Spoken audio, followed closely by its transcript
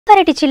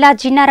సంగారెడ్డి జిల్లా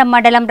జిన్నారం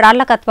మండలం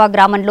రాళ్లకత్వ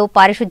గ్రామంలో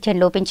పారిశుధ్యం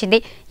లోపించింది.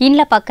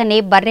 ఇండ్ల పక్కనే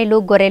బర్రెలు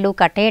గొర్రెలు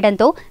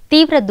కట్టేయడంతో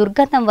తీవ్ర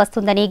దుర్గంధం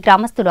వస్తుందని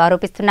గ్రామస్తులు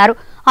ఆరోపిస్తున్నారు.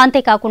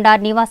 అంతేకాకుండా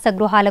నివాస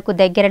గృహాలకు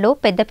దగ్గరలో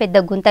పెద్ద పెద్ద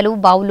గుంతలు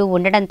బావులు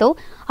ఉండడంతో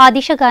ఆ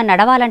దిశగా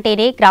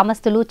నడవాలంటేనే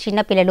గ్రామస్తులు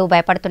చిన్నపిల్లలు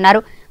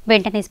భయపడుతున్నారు.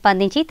 వెంటనే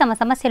స్పందించి తమ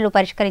సమస్యలు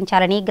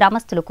పరిష్కరించాలని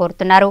గ్రామస్తులు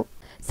కోరుతున్నారు.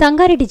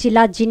 సంగారెడ్డి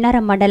జిల్లా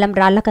జిన్నారం మండలం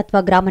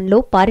రాళ్లకత్వ గ్రామంలో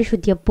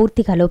పారిశుధ్యం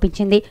పూర్తిగా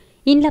లోపించింది.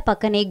 ఇండ్ల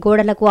పక్కనే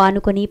గోడలకు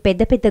ఆనుకొని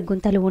పెద్ద పెద్ద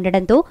గుంతలు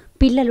ఉండడంతో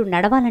పిల్లలు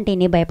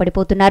నడవాలంటేనే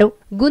భయపడిపోతున్నారు.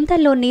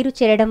 గుంతల్లో నీరు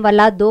చేరడం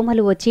వల్ల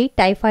దోమలు వచ్చి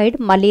టైఫాయిడ్,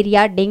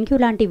 మలేరియా, డెంగ్యూ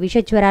లాంటి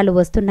విషజ్వరాలు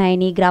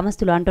వస్తున్నాయని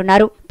గ్రామస్తులు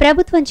అంటున్నారు.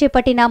 ప్రభుత్వం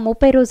చేపట్టిన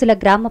 30 రోజుల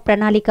గ్రామ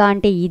ప్రణాళిక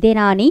అంటే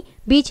ఇదేనా అని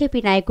బీజేపీ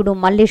నాయకుడు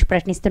మల్లేష్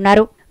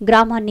ప్రశ్నిస్తున్నారు.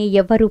 గ్రామాన్ని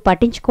ఎవ్వరూ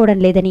పట్టించుకోవడం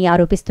లేదని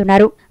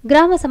ఆరోపిస్తున్నారు.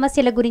 గ్రామ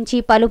సమస్యల గురించి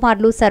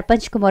పలుమార్లు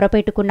సర్పంచ్కు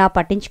మొరపెట్టుకున్నా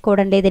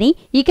పట్టించుకోవడం లేదని,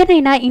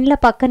 ఇకనైనా ఇండ్ల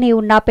పక్కనే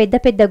ఉన్న పెద్ద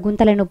పెద్ద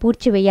గుంతలను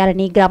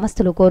పూడ్చివేయాలని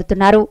గ్రామస్తులు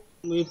కోరుతున్నారు.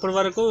 ఇప్పటి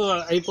వరకు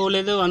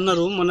అయిపోలేదు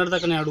అన్నారు,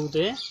 మొన్నటిదాకానే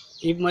అడిగితే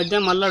ఈ మధ్య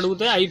మళ్ళీ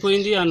అడిగితే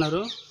అయిపోయింది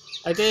అన్నారు.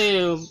 అయితే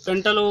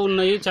పెంటలు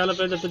ఉన్నాయి, చాలా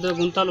పెద్ద పెద్ద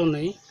గుంతలు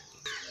ఉన్నాయి,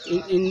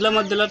 ఇండ్ల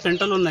మధ్యలో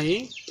పెంటలు ఉన్నాయి.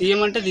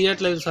 తీయమంటే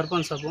తీయట్లేదు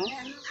సర్పంచ్ సభ.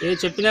 ఏది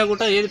చెప్పినా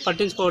కూడా ఏది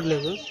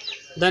పట్టించుకోవట్లేదు.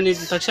 దాన్ని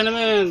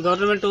తక్షణమే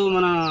గవర్నమెంట్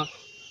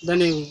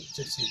దాన్ని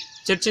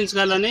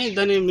చర్చించగలని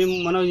దాన్ని మేము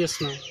మనవి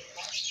చేస్తున్నాం.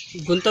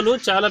 గుంతలు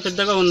చాలా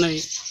పెద్దగా ఉన్నాయి,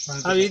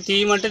 అవి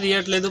తీయమంటే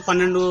తీయట్లేదు.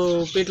 12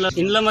 ఫీట్ల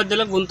ఇండ్ల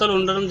మధ్యలో గుంతలు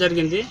ఉండడం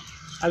జరిగింది.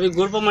 అవి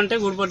గుడపమంటే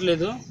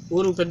గుడపట్లేదు.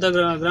 ఊరు పెద్ద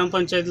గ్రామ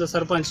పంచాయతీలో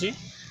సర్పంచ్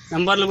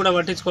నెంబర్లు కూడా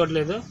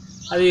పట్టించుకోవట్లేదు.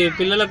 అది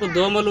పిల్లలకు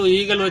దోమలు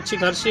ఈగలు వచ్చి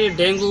కరిచి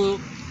డెంగ్యూ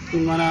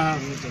మన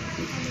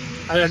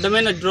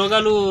అడ్డమైన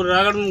రోగాలు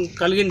రావడం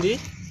కలిగింది.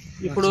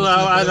 ఇప్పుడు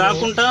అది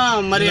రాకుండా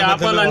మరి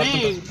ఆపాలని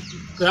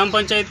గ్రామ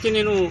పంచాయతీకి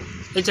నేను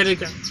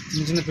హెచ్చరిక.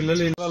 చిన్న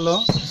పిల్లలు ఇళ్ళల్లో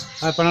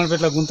 12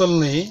 ఫీట్ల గుంతలు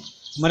ఉన్నాయి,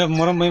 మరి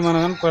మొరం పోయి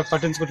మనం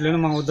పట్టించుకోవట్లేదు.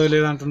 మా ఉద్యోగం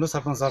లేదంటుండ్రు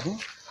సర్పంచ్ సాబు.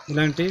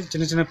 ఇలాంటి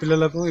చిన్న చిన్న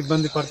పిల్లలకు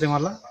ఇబ్బంది పడితే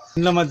మళ్ళీ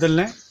ఇండ్ల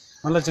మధ్యలోనే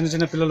మళ్ళీ చిన్న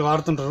చిన్న పిల్లలు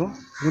వాడుతుంటారు.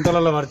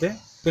 గుంతలలో వాడితే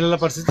పిల్లల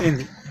పరిస్థితి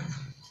ఏంది?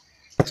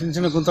 చిన్న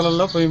చిన్న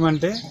గుంతలలో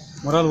పోయమంటే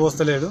మొరాలు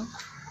పోస్తలేడు.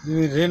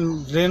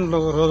 రేన్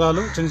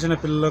రోగాలు చిన్న చిన్న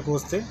పిల్లలకు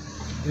వస్తే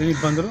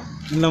ఇబ్బందులు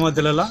ఇండ్ల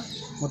మధ్యలో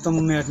మొత్తం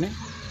ఉన్నాయని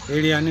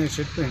ఏడియా అని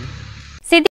చెప్పిపోయింది.